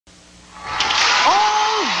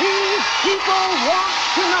people want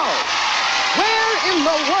to know, where in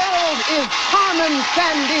the world is Carmen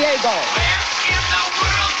Sandiego? Where in the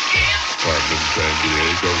world is Carmen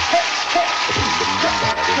Sandiego?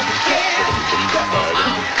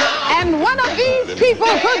 And one of these people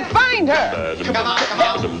could find her.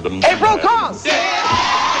 April Cross.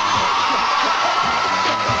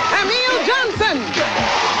 Emil Johnson.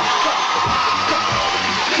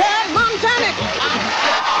 Ted Montanic.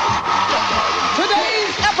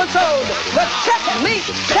 Today's episode, the Checkmate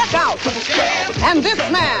Checkout. And this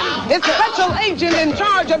man is special agent in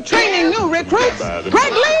charge of training new recruits,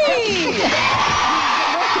 Greg Lee.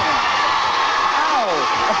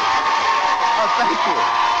 Thank you.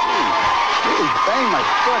 Really bang my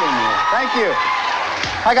foot in here. Thank you.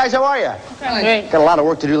 Hi, guys. How are you? Great. Got a lot of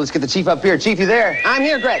work to do. Let's get the chief up here. Chief, you there? I'm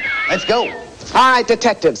here, Greg. Let's go. All right,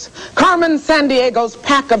 detectives. Carmen Sandiego's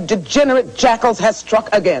pack of degenerate jackals has struck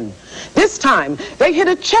again. This time, they hit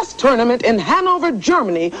a chess tournament in Hanover,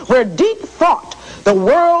 Germany, where Deep Thought, the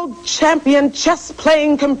world champion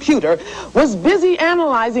chess-playing computer, was busy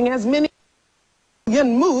analyzing as many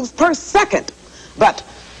million moves per second. But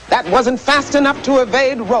that wasn't fast enough to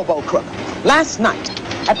evade Robo-Crook. Last night,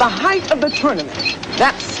 at the height of the tournament,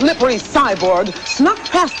 that slippery cyborg snuck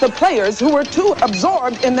past the players who were too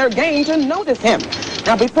absorbed in their game to notice him.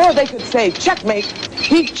 Now, before they could say checkmate,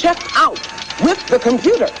 he checked out with the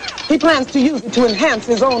computer. He plans to use it to enhance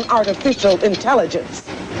his own artificial intelligence.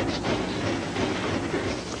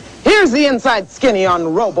 Here's the inside skinny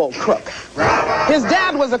on Robo-Crook. His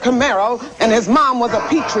dad was a Camaro, and his mom was a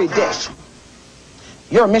Petri dish.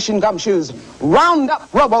 Your mission, Gumshoes, round up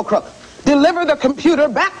Robo-Crook, deliver the computer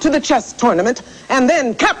back to the chess tournament, and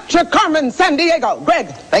then capture Carmen Sandiego. Greg.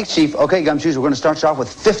 Thanks, Chief. Okay, Gumshoes, we're going to start you off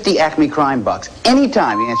with 50 ACME crime bucks.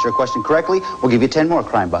 Anytime you answer a question correctly, we'll give you 10 more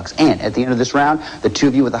crime bucks. And at the end of this round, the two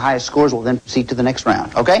of you with the highest scores will then proceed to the next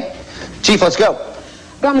round. Okay? Chief, let's go.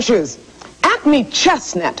 Gumshoes, ACME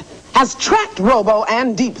ChessNet has tracked Robo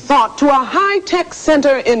and Deep Thought to a high-tech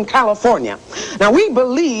center in California. Now, we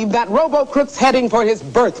believe that Robo-Crook's heading for his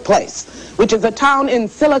birthplace, which is a town in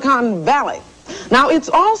Silicon Valley. Now, it's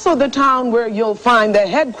also the town where you'll find the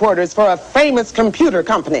headquarters for a famous computer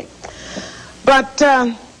company. But,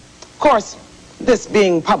 of course, this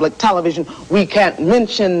being public television, we can't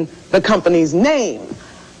mention the company's name.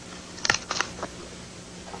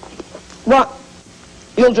 Well,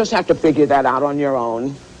 you'll just have to figure that out on your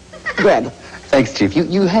own. Greg. Thanks, Chief.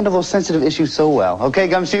 You handle those sensitive issues so well. Okay,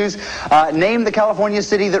 Gumshoes, name the California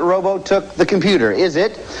city that Robo took the computer. Is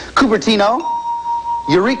it Cupertino,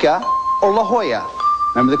 Eureka, or La Jolla?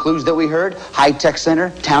 Remember the clues that we heard? High-tech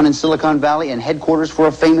center, town in Silicon Valley, and headquarters for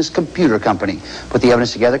a famous computer company. Put the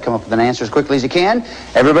evidence together, come up with an answer as quickly as you can.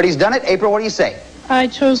 Everybody's done it. April, what do you say? I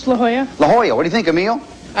chose La Jolla. La Jolla. What do you think, Emil?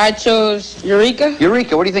 I chose Eureka.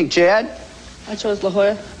 Eureka. What do you think, Chad? I chose La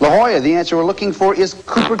Jolla. La Jolla. The answer we're looking for is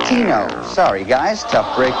Cupertino. Sorry, guys.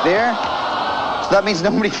 Tough break there. So that means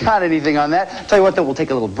nobody got anything on that. Tell you what, though, we'll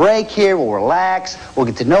take a little break here. We'll relax. We'll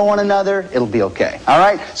get to know one another. It'll be okay. All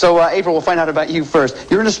right? So, April, we'll find out about you first.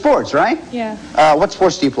 You're into sports, right? Yeah. What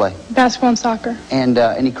sports do you play? Basketball and soccer. And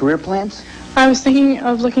any career plans? I was thinking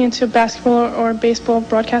of looking into basketball or baseball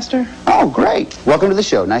broadcaster. Oh, great. Welcome to the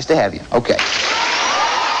show. Nice to have you. Okay.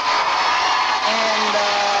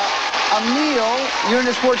 Emil, you're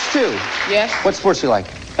into sports too? Yes. What sports do you like?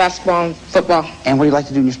 Basketball and football. And what do you like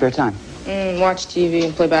to do in your spare time? Watch TV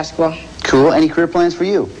and play basketball. Cool. Any career plans for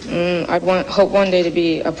you? I hope one day to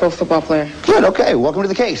be a pro football player. Good. Okay. Welcome to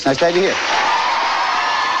the case. Nice to have you here.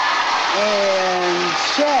 And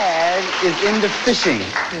Chad is into fishing,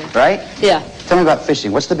 right? Yeah. Tell me about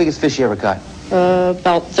fishing. What's the biggest fish you ever caught?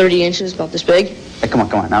 About 30 inches, about this big. Hey, come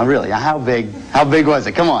on. Now, really, how big was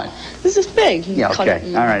it? Come on. This is big. Yeah, okay.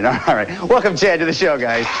 All right. Welcome, Chad, to the show,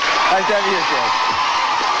 guys. Nice to have you here, Chad.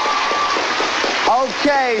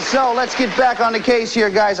 Okay, so let's get back on the case here,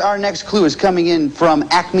 guys. Our next clue is coming in from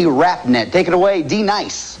Acme RapNet. Take it away, D.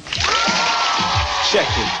 Nice. Check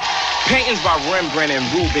it. Paintings by Rembrandt and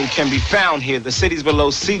Rubens can be found here. The city's below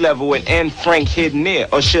sea level and Anne Frank hid near,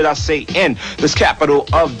 or should I say in, this capital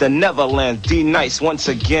of the Netherlands. D. Nice once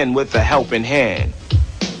again with a helping hand.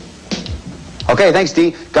 Okay, thanks,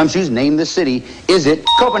 D. Gumshoes, name the city. Is it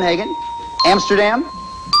Copenhagen, Amsterdam,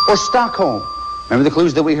 or Stockholm? Remember the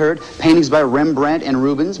clues that we heard? Paintings by Rembrandt and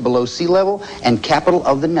Rubens, below sea level, and capital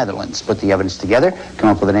of the Netherlands. Put the evidence together. Come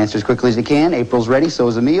up with an answer as quickly as you can. April's ready, so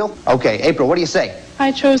is Emil. Okay, April, what do you say?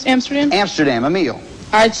 I chose Amsterdam. Amsterdam. Emil?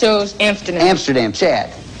 I chose Amsterdam. Amsterdam.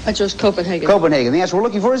 Chad? I chose Copenhagen. Copenhagen. The answer we're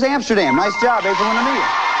looking for is Amsterdam. Nice job, April and Emil.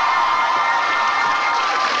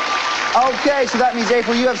 Okay, so that means,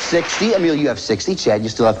 April, you have 60. Emil, you have 60. Chad, you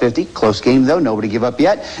still have 50. Close game, though. Nobody give up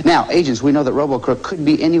yet. Now, agents, we know that Robo-Crook could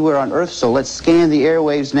be anywhere on Earth, so let's scan the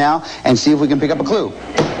airwaves now and see if we can pick up a clue.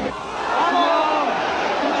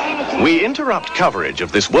 We interrupt coverage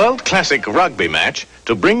of this world classic rugby match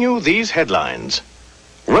to bring you these headlines.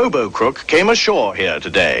 Robo-Crook came ashore here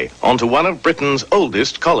today onto one of Britain's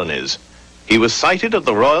oldest colonies. He was sighted at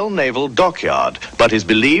the Royal Naval Dockyard, but is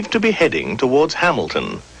believed to be heading towards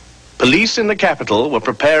Hamilton. Police in the capital were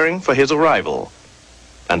preparing for his arrival.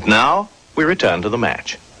 And now, we return to the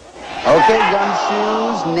match. Okay,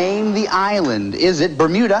 Gumshoes, name the island. Is it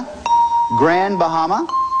Bermuda, Grand Bahama,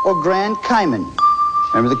 or Grand Cayman?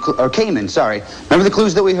 Remember Cayman, sorry. Remember the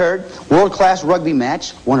clues that we heard? World-class rugby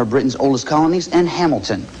match, one of Britain's oldest colonies, and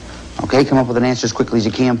Hamilton. Okay, come up with an answer as quickly as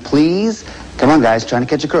you can, please. Come on, guys, trying to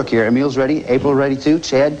catch a crook here. Emil's ready, April ready too,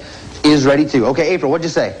 Chad is ready too. Okay, April, what'd you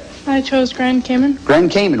say? I chose Grand Cayman.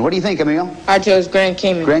 Grand Cayman. What do you think, Emil? I chose Grand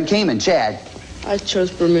Cayman. Grand Cayman. Chad? I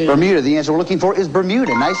chose Bermuda. Bermuda. The answer we're looking for is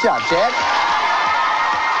Bermuda. Nice job, Chad.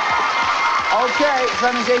 Okay, so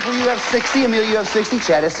that means, April, you have 60. Emil, you have 60.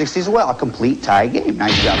 Chad has 60 as well. A complete tie game.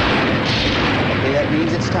 Nice job. Okay, that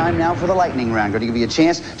means it's time now for the lightning round. Going to give you a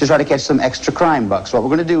chance to try to catch some extra crime bucks. What we're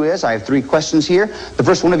going to do is, I have 3 questions here. The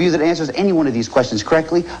first one of you that answers any one of these questions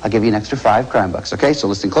correctly, I'll give you an extra 5 crime bucks. Okay, so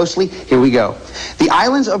listen closely. Here we go. The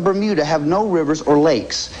islands of Bermuda have no rivers or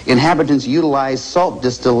lakes. Inhabitants utilize salt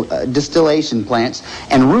distillation plants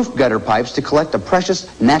and roof gutter pipes to collect a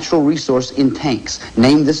precious natural resource in tanks.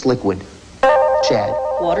 Name this liquid. Chad.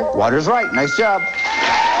 Water. Water's right. Nice job.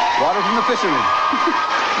 Water from the fishermen.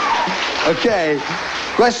 Okay.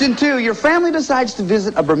 Question 2. Your family decides to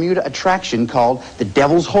visit a Bermuda attraction called the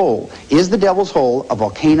Devil's Hole. Is the Devil's Hole a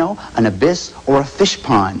volcano, an abyss, or a fish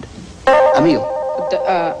pond? Emil.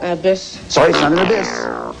 Abyss. Sorry, it's not an abyss.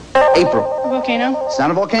 April. A volcano. It's not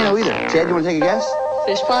a volcano either. Chad, you want to take a guess?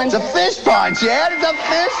 Fish pond. It's a fish pond, Chad. It's a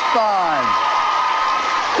fish pond.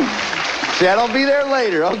 Chad will be there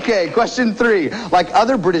later. Okay, question 3. Like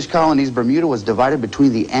other British colonies, Bermuda was divided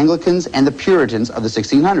between the Anglicans and the Puritans of the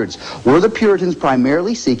 1600s. Were the Puritans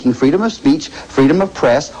primarily seeking freedom of speech, freedom of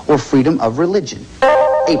press, or freedom of religion?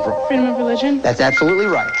 April. Freedom of religion. That's absolutely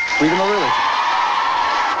right. Freedom of religion.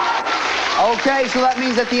 Okay, so that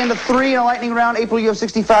means at the end of 3 in a lightning round, April, you have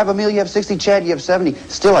 65, Emil, you have 60, Chad, you have 70.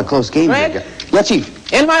 Still a close game. Greg? Yeah,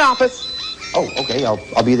 Chief. In my office. Oh, okay,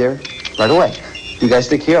 I'll be there right away. You guys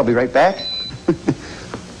stick here, I'll be right back.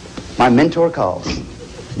 My mentor calls.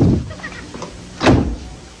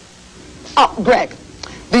 Oh, Greg,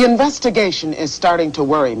 the investigation is starting to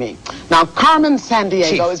worry me. Now, Carmen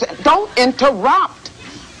Sandiego is... Don't interrupt.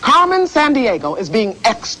 Carmen Sandiego is being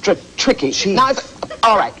extra tricky. Chief. Now,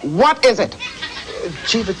 all right, what is it?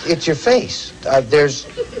 Chief, it's your face. There's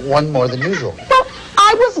one more than usual. Well,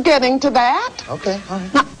 I was getting to that. Okay, all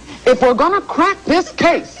right. Now, if we're going to crack this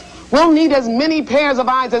case, we'll need as many pairs of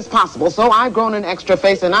eyes as possible. So I've grown an extra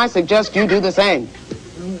face, and I suggest you do the same.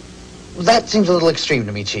 That seems a little extreme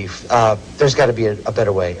to me, Chief. There's got to be a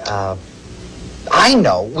better way. I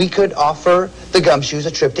know we could offer the Gumshoes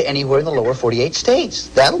a trip to anywhere in the lower 48 states.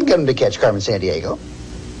 That'll get them to catch Carmen Sandiego.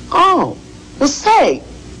 Oh, well, say,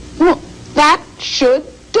 well, that should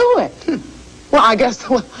do it. Well, I guess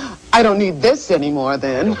I don't need this anymore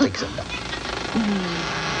then. I don't think so, no.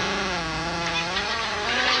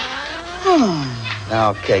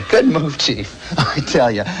 Okay, good move, Chief. I tell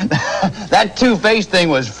you, that two-face thing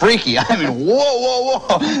was freaky. I mean,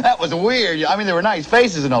 whoa. That was weird. I mean, they were nice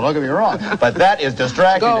faces and all, don't get me wrong, but that is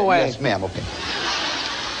distracting. Go away. Yes, ma'am, okay.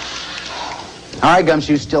 All right,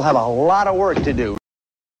 Gumshoes, still have a lot of work to do.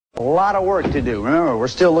 A lot of work to do. Remember, we're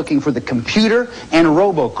still looking for the computer and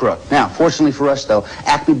Robo-Crook. Now, fortunately for us, though,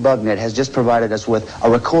 ACME BugNet has just provided us with a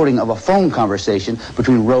recording of a phone conversation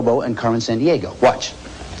between Robo and Carmen Sandiego. Watch.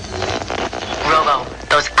 Robo,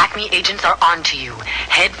 those ACME agents are on to you.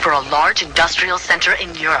 Head for a large industrial center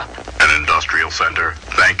in Europe. An industrial center?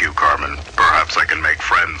 Thank you, Carmen. Perhaps I can make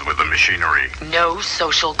friends with the machinery. No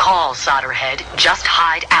social call, Solderhead. Just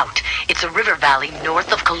hide out. It's a river valley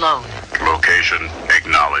north of Cologne. Location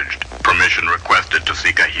acknowledged. Permission requested to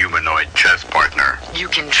seek a humanoid chess partner. You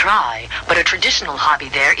can try, but a traditional hobby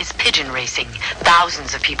there is pigeon racing.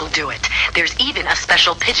 Thousands of people do it. There's even a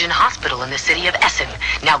special pigeon hospital in the city of Essen.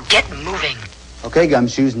 Now get moving. Okay,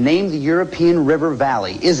 Gumshoes, name the European river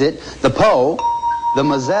valley. Is it the Po, the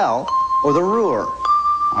Moselle, or the Ruhr?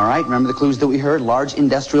 All right, remember the clues that we heard? Large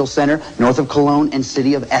industrial center north of Cologne and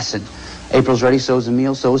city of Essen. April's ready, so is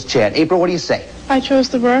Emil, so is Chad. April, what do you say? I chose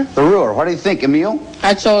the Ruhr. The Ruhr. What do you think, Emil?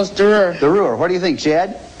 I chose the Ruhr. The Ruhr. What do you think,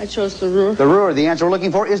 Chad? I chose the Ruhr. The Ruhr. The answer we're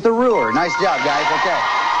looking for is the Ruhr. Nice job, guys. Okay.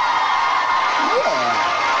 Yeah.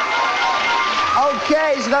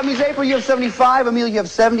 Okay, so that means April, you have 75. Emil, you have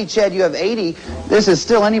 70. Chad, you have 80. This is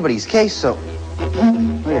still anybody's case, so...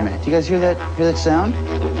 Wait a minute. Do you guys hear that sound?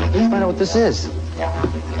 Let's find out what this is.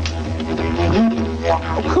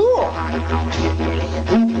 Oh, cool.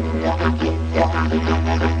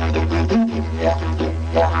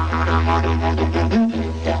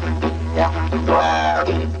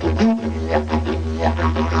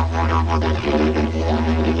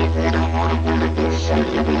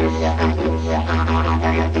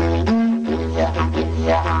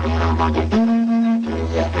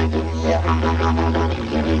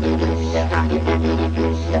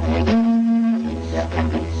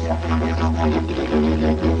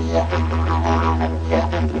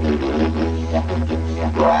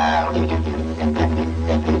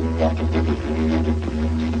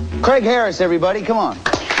 Craig Harris, everybody, come on.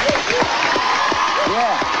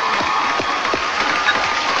 Yeah.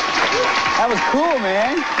 That was cool,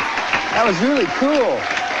 man. That was really cool.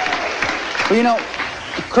 Well, you know,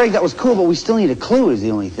 Craig, that was cool, but we still need a clue is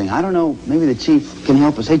the only thing. I don't know, maybe the chief can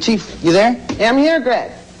help us. Hey, Chief, you there? Yeah, I'm here,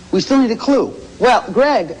 Greg. We still need a clue. Well,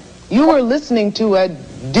 Greg, you were listening to a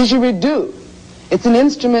didgeridoo. It's an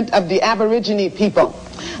instrument of the Aborigine people.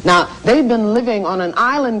 Now, they've been living on an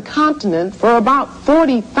island continent for about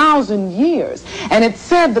 40,000 years. And it's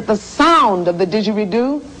said that the sound of the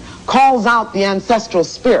didgeridoo calls out the ancestral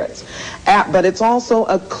spirits. But it's also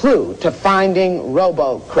a clue to finding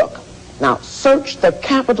Robo-Crook. Now, search the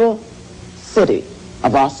capital city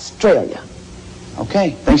of Australia.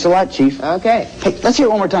 Okay, thanks a lot, Chief. Okay. Hey, let's hear it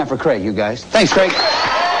one more time for Craig, you guys. Thanks, Craig. See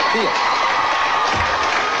ya.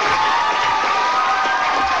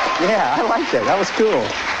 Yeah, I like that. That was cool.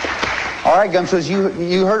 All right, Gumshoes,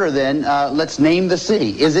 you heard her then. Let's name the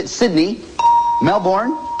city. Is it Sydney,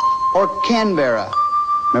 Melbourne, or Canberra?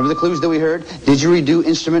 Remember the clues that we heard? Didgeridoo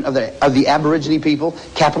instrument of the Aborigine people,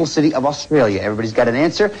 capital city of Australia. Everybody's got an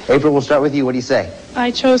answer. April, we'll start with you. What do you say?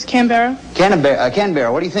 I chose Canberra.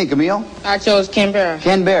 Canberra. What do you think, Emil? I chose Canberra.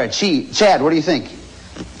 Canberra. Chad, what do you think?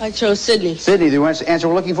 I chose Sydney. Sydney, the answer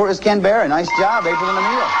we're looking for is Canberra. Nice job, April and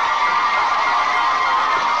Emil.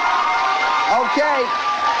 Okay.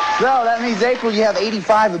 So that means, April, you have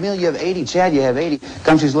 85. Emil, you have 80. Chad, you have 80.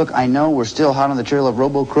 Gumshoes, look, I know we're still hot on the trail of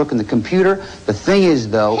Robo-Crook and the computer. The thing is,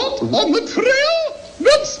 though... Hot on the trail?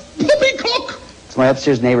 That's poppycock. It's my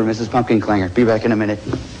upstairs neighbor, Mrs. Pumpkin Clanger. Be back in a minute.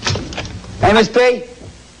 Hey, Miss P.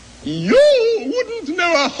 You wouldn't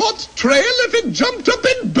know a hot trail if it jumped up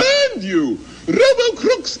and burned you.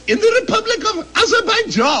 Robo-Crooks in the Republic of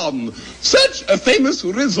Azerbaijan. Such a famous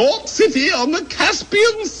resort city on the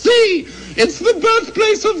Caspian Sea. It's the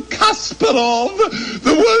birthplace of Kasparov,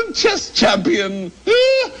 the world chess champion.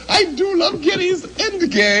 I do love Gary's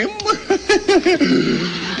endgame.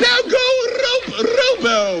 Now go,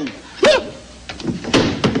 Robo.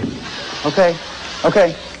 Okay.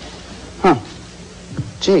 Huh.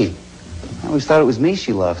 Gee, I always thought it was me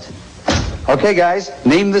she loved. Okay, guys,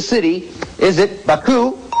 name the city. Is it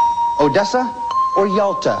Baku, Odessa, or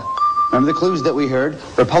Yalta? Remember the clues that we heard?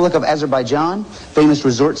 Republic of Azerbaijan, famous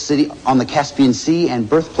resort city on the Caspian Sea, and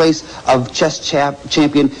birthplace of chess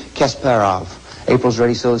champion Kasparov. April's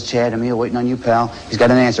ready, so is Chad. Emil, waiting on you, pal. He's got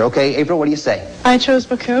an answer. Okay, April, what do you say? I chose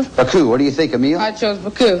Baku. Baku, what do you think, Emil? I chose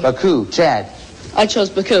Baku. Baku, Chad. I chose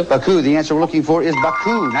Baku. Baku, the answer we're looking for is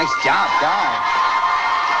Baku. Nice job, guys.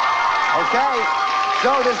 Okay. So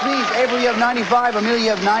this means, April, you have 95, Emil, you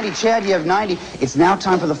have 90, Chad, you have 90. It's now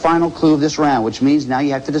time for the final clue of this round, which means now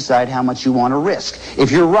you have to decide how much you want to risk. If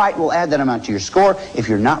you're right, we'll add that amount to your score. If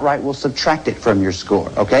you're not right, we'll subtract it from your score,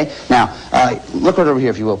 okay? Now, look right over here,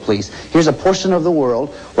 if you will, please. Here's a portion of the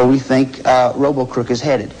world where we think Robo-Crook is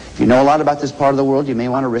headed. If you know a lot about this part of the world, you may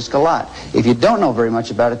want to risk a lot. If you don't know very much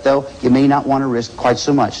about it, though, you may not want to risk quite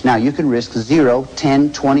so much. Now, you can risk 0,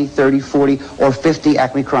 10, 20, 30, 40, or 50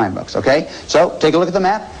 Acme crime bucks, okay? So, take a look at the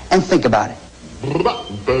map and think about it.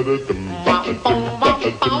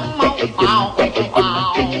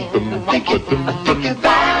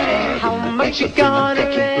 How much you gonna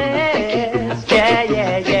risk?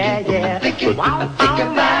 Yeah.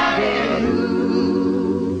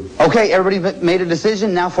 Okay, everybody made a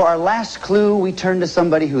decision. Now for our last clue, we turn to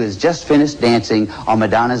somebody who has just finished dancing on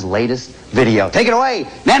Madonna's latest video. Take it away,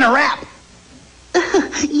 Nana Rap!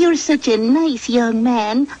 You're such a nice young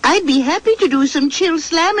man. I'd be happy to do some chill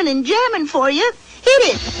slamming and jamming for you. Hit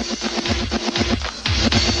it!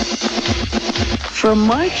 From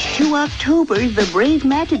March to October, the brave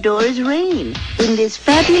matadors reign in this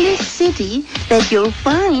fabulous city that you'll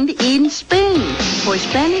find in Spain. For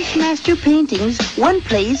Spanish master paintings, one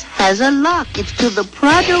place has a lock. It's to the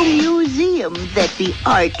Prado Museum that the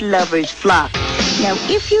art lovers flock. Now,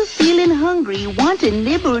 if you're feeling hungry, want a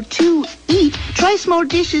nib or two, eat, try small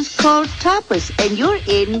dishes called tapas, and you're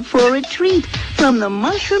in for a treat. From the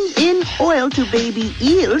mushrooms in oil to baby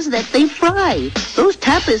eels that they fry. Those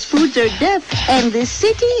tapas foods are deaf, and the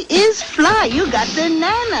city is fly. You got the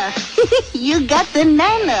nana. You got the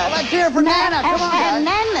nana. Let's hear it for Nana. Come on, guys.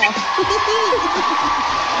 Nana.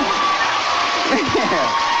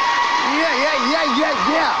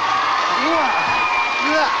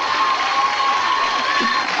 Yeah.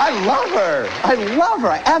 I love her. I love her.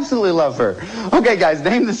 I absolutely love her. Okay, guys,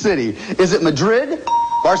 name the city. Is it Madrid,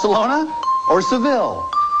 Barcelona, or Seville?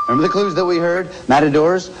 Remember the clues that we heard?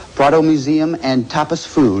 Matadors, Prado Museum, and Tapas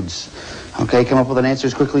Foods. Okay, come up with an answer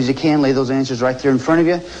as quickly as you can. Lay those answers right there in front of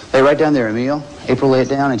you. Lay right down there, Emil. April, lay it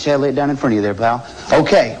down, and Chad, lay it down in front of you there, pal.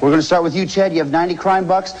 Okay, we're going to start with you, Chad. You have 90 crime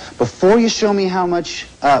bucks. Before you show me how much,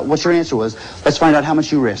 what your answer was, let's find out how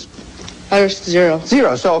much you risked. I risked 0.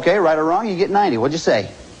 0. So, okay, right or wrong, you get 90. What'd you say?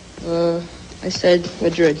 I said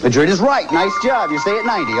Madrid. Madrid is right. Nice job. You stay at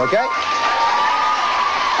 90, okay?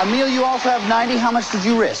 Emil, you also have 90. How much did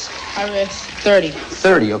you risk? I risked 30.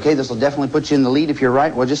 30, okay? This will definitely put you in the lead if you're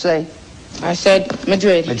right. What'd you say? I said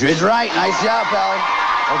Madrid. Madrid's right. Nice job, pal.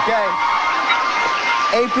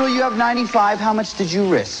 Okay. April, you have 95. How much did you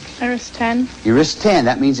risk? I risked 10. You risked 10.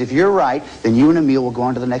 That means if you're right, then you and Emil will go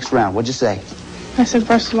on to the next round. What'd you say? I said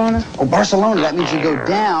Barcelona. Oh, Barcelona. That means you go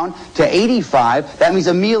down to 85. That means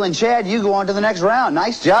Emil and Chad, you go on to the next round.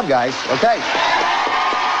 Nice job, guys. Okay.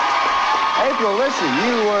 April, listen,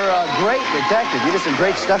 you were a great detective. You did some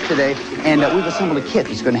great stuff today, and we've assembled a kit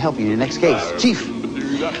that's going to help you in your next case. Chief.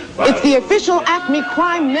 It's the official ACME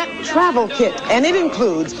Crime Net travel kit, and it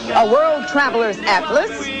includes a World Traveler's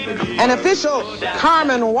Atlas, an official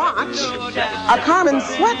Carmen watch, a Carmen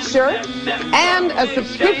sweatshirt, and a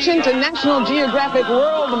subscription to National Geographic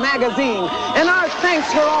World magazine. And our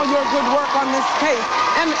thanks for all your good work on this case.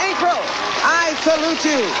 And April, I salute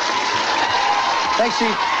you. Thanks,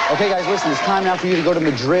 Chief. Okay, guys, listen, it's time now for you to go to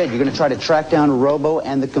Madrid. You're going to try to track down Robo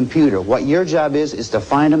and the computer. What your job is to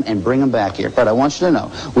find them and bring them back here. But I want you to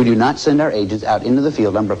know, we do not send our agents out into the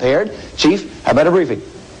field unprepared. Chief, how about a briefing?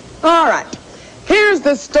 All right. Here's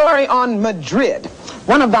the story on Madrid,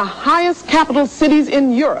 one of the highest capital cities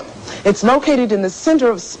in Europe. It's located in the center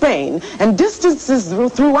of Spain, and distances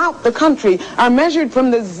throughout the country are measured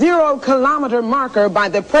from the 0-kilometer marker by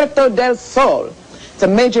the Puerto del Sol. It's a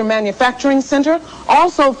major manufacturing center,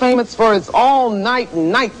 also famous for its all-night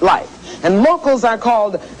nightlife, and locals are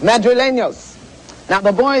called Madrileños. Now,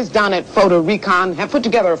 the boys down at Photo Recon have put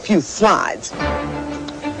together a few slides.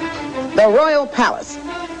 The Royal Palace,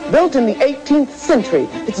 built in the 18th century,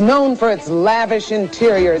 it's known for its lavish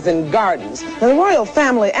interiors and gardens. Now, the royal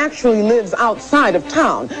family actually lives outside of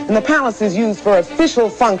town, and the palace is used for official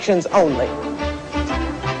functions only.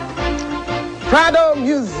 Prado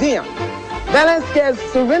Museum. Velázquez's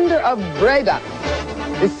Surrender of Breda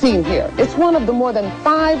is seen here. It's one of the more than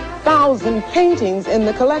 5,000 paintings in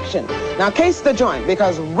the collection. Now, case the joint,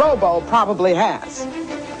 because Robo probably has.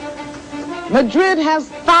 Madrid has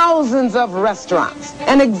thousands of restaurants.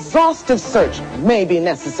 An exhaustive search may be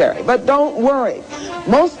necessary, but don't worry.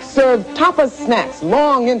 Most serve tapas snacks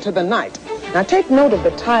long into the night. Now, take note of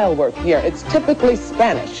the tile work here. It's typically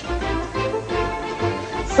Spanish.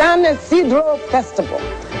 San Isidro Festival.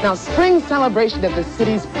 Now, spring celebration of the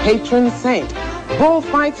city's patron saint.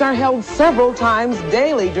 Bullfights are held several times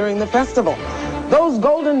daily during the festival. Those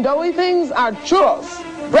golden doughy things are churros,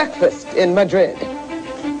 breakfast in Madrid.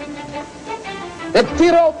 The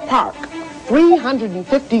Tiro Park,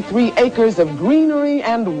 353 acres of greenery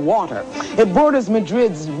and water. It borders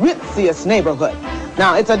Madrid's ritziest neighborhood.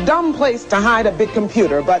 Now, it's a dumb place to hide a big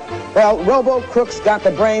computer, but, well, Robo-Crook's got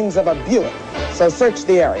the brains of a Buick, so search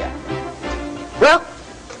the area. Well,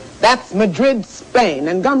 that's Madrid, Spain.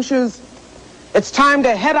 And Gumshoes, it's time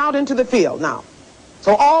to head out into the field now.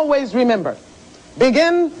 So always remember,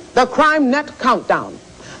 begin the Crime Net countdown.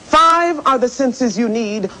 5 are the senses you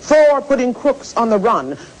need. 4, putting crooks on the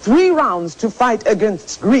run. 3 rounds to fight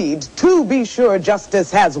against greed. 2, be sure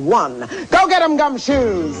justice has won. Go get 'em,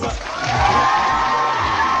 Gumshoes!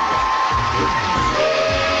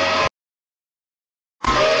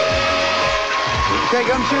 Okay,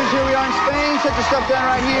 Gumshoes, here we are in Spain. Set your stuff down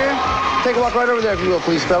right here. Take a walk right over there, if you will,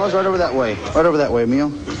 please, fellas. Right over that way. Right over that way, Emil.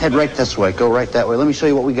 Head right this way. Go right that way. Let me show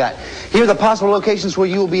you what we got. Here are the possible locations where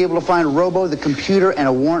you will be able to find Robo, the computer, and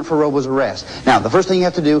a warrant for Robo's arrest. Now, the first thing you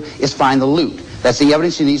have to do is find the loot. That's the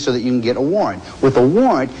evidence you need so that you can get a warrant. With a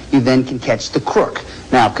warrant, you then can catch the crook.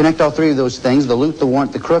 Now, connect all 3 of those things, the loot, the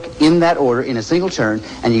warrant, the crook, in that order, in a single turn,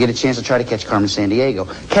 and you get a chance to try to catch Carmen Sandiego.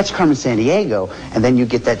 Catch Carmen Sandiego, and then you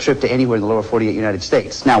get that trip to anywhere in the lower 48 United United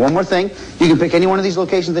States. Now, one more thing. You can pick any one of these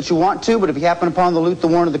locations that you want to, but if you happen upon the loot, the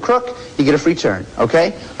warrant, or the crook, you get a free turn,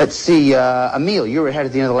 okay? Let's see, Emil, you were ahead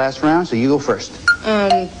at the end of the last round, so you go first.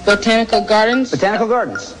 Botanical Gardens. Botanical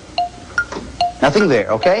Gardens. Nothing there,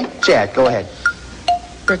 okay? Chad, go ahead.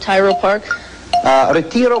 Retiro Park.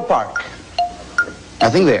 Retiro Park.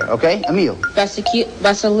 Nothing there, okay? Emil. Basilica.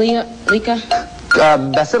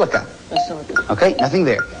 Basilica. Okay, nothing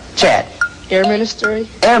there. Chad. Air Ministry.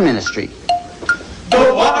 Air Ministry.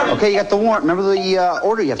 The warrant. Okay, you got the warrant. Remember the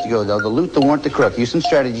order you have to go, though. The loot, the warrant, the crook. Use some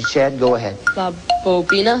strategy, Chad. Go ahead. La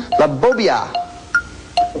Bobina. La Bobia.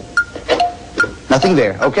 Nothing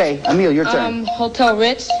there. Okay, Emil, your turn. Hotel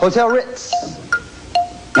Ritz. Hotel Ritz.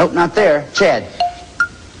 Nope, not there. Chad.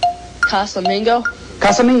 Casamingo.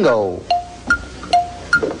 Casamingo.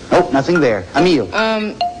 Nope, nothing there. Emil.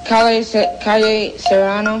 Calle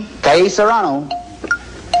Serrano. Calle Serrano.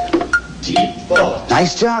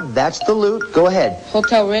 Nice job. That's the loot. Go ahead.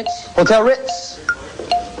 Hotel Ritz. Hotel Ritz.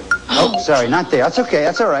 Oh, sorry, not there. That's okay.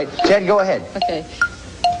 That's all right. Chad, go ahead. Okay.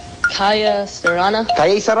 Calle Serrano.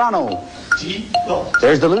 Calle Serrano.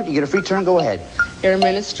 There's the loot. You get a free turn. Go ahead. Air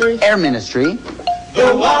Ministry. Air Ministry.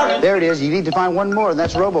 The warrant. There it is. You need to find one more, and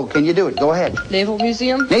that's Robo. Can you do it? Go ahead. Naval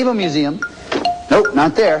Museum. Naval Museum. Nope,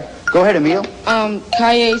 not there. Go ahead, Emil.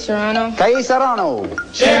 Calle Serrano. Calle Serrano.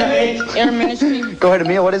 Checkmate. Air Ministry. Go ahead,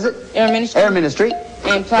 Emil. What is it? Air Ministry. Air Ministry.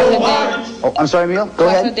 And Plaza de... Oh, I'm sorry, Emil. Go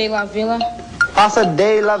ahead. Plaza de la Villa. Plaza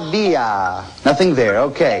de la Villa. Nothing there.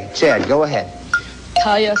 Okay. Chad, go ahead.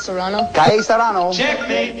 Calle Serrano. Calle Serrano.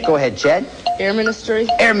 Checkmate. Go ahead, Chad. Air Ministry.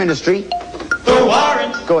 Air Ministry. The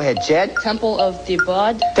warrant. Go ahead, Chad. Temple of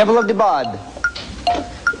Dibod. Temple of Dibod.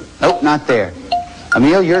 Nope, not there.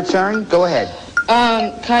 Emil, your turn. Go ahead.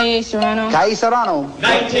 Calle Serrano. Calle Serrano.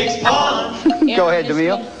 Night takes pawn. Go ahead,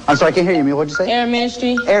 Emil. I'm sorry, I can't hear you, Emil. What'd you say? Air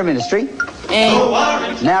Ministry. Air Ministry.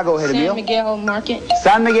 And now go ahead, Emil. San Miguel Market.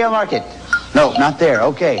 San Miguel Market. No, not there.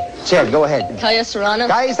 Okay. Chad, go ahead. Calle Serrano.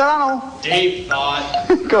 Calle Serrano. Deep thought.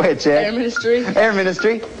 Go ahead, Chad. Air Ministry. Air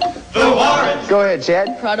Ministry. The warrant. Go ahead,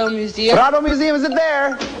 Chad. Prado Museum. Prado Museum, is it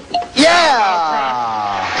there?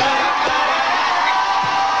 Yeah!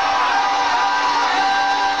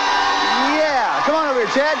 Yeah! Come on over here,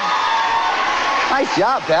 Chad. Nice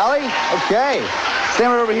job, Pally. Okay.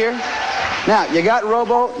 Stand right over here. Now, you got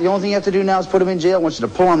Robo. The only thing you have to do now is put him in jail. I want you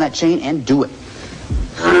to pull on that chain and do it.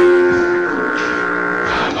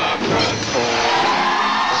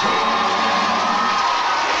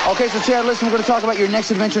 Okay, so Chad, listen, we're going to talk about your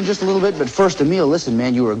next adventure in just a little bit, but first, Emil, listen,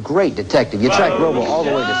 man, you were a great detective. You tracked Robo all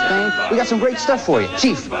the way to Spain. We got some great stuff for you.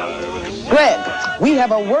 Chief. Greg, we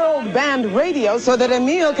have a world band radio so that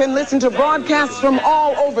Emil can listen to broadcasts from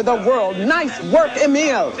all over the world. Nice work,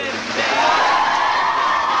 Emil.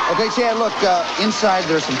 Okay, Chad, look, inside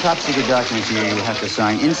there's some top secret documents here you have to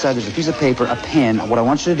sign. Inside there's a piece of paper, a pen. What I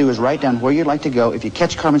want you to do is write down where you'd like to go if you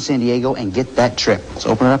catch Carmen Sandiego and get that trip. So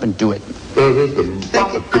open it up and do it.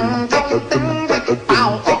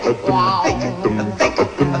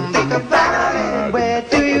 Where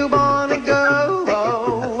do you want to go?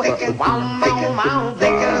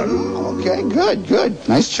 Okay, good.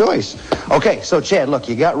 Nice choice. Okay, so Chad, look,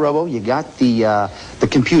 you got Robo, you got the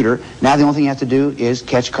computer. Now the only thing you have to do is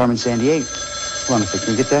catch Carmen Sandiego. Hold on a second,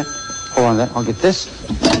 can you get that? Hold on to that, I'll get this.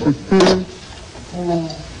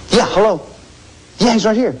 Yeah, hello. Yeah, he's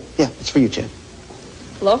right here. Yeah, it's for you, Chad.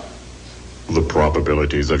 Hello? The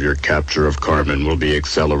probabilities of your capture of Carmen will be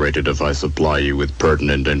accelerated if I supply you with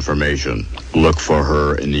pertinent information. Look for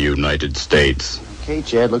her in the United States. Okay,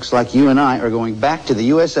 Chad, looks like you and I are going back to the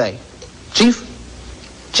USA. Chief?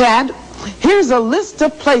 Chad, here's a list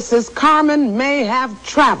of places Carmen may have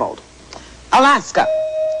traveled. Alaska,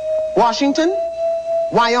 Washington,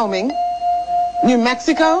 Wyoming, New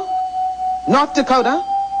Mexico, North Dakota,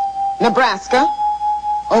 Nebraska,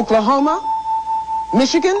 Oklahoma,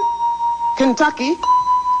 Michigan, Kentucky,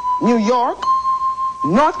 New York,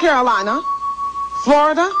 North Carolina,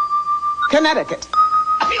 Florida, Connecticut.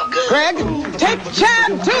 I feel good. Greg, take Chad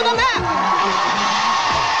to the map.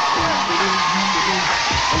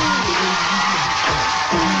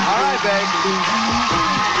 All right, babe.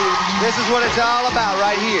 This is what it's all about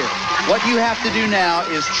right here. What you have to do now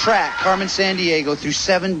is track Carmen Sandiego through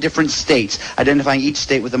 7 different states, identifying each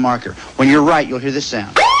state with a marker. When you're right, you'll hear this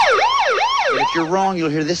sound. But if you're wrong, you'll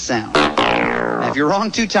hear this sound. Now, if you're wrong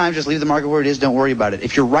 2 times, just leave the marker where it is. Don't worry about it.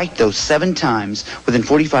 If you're right, though, 7 times within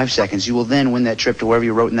 45 seconds, you will then win that trip to wherever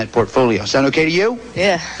you wrote in that portfolio. Sound okay to you?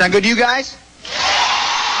 Yeah. Sound good to you guys?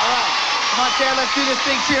 All right. Come on, Chad, let's do this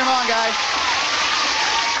thing. Cheer them on, guys.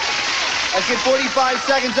 Let's get 45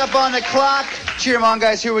 seconds up on the clock. Cheer them on,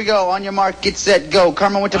 guys. Here we go. On your mark, get set, go.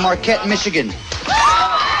 Carmen went to Marquette, Michigan.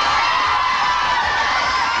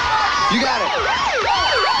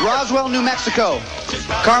 Roswell, New Mexico.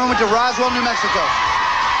 Carmen went to Roswell, New Mexico.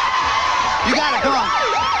 You got it, come on.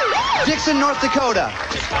 Dixon, North Dakota.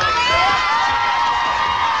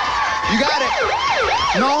 You got it.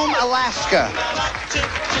 Nome, Alaska.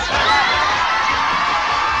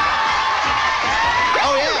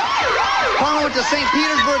 Oh, yeah. Carmen went to St.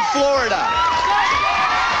 Petersburg, Florida.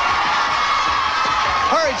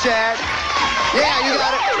 Hurry, Chad. Yeah, you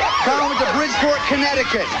got it. Carmen went to Bridgeport,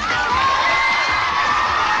 Connecticut.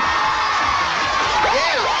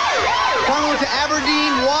 Yeah. Carmen went to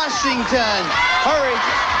Aberdeen, Washington. Hurry.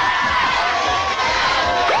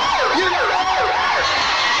 You got it.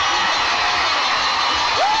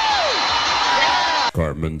 Yeah.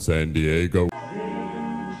 Carmen Sandiego.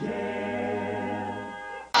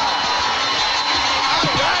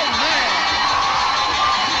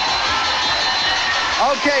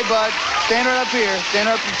 Okay, bud. Stand right up here. Stand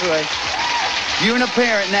right up this way. You and a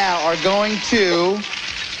parent now are going to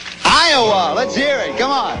Iowa. Let's hear it.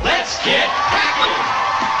 Come on. Let's get happy.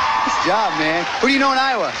 Good job, man. What do you know in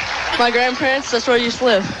Iowa? My grandparents, that's where I used to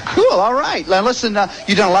live. Cool. All right. Now, listen,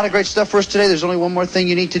 you've done a lot of great stuff for us today. There's only one more thing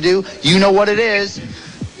you need to do. You know what it is. Do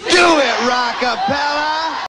it, Rockapella.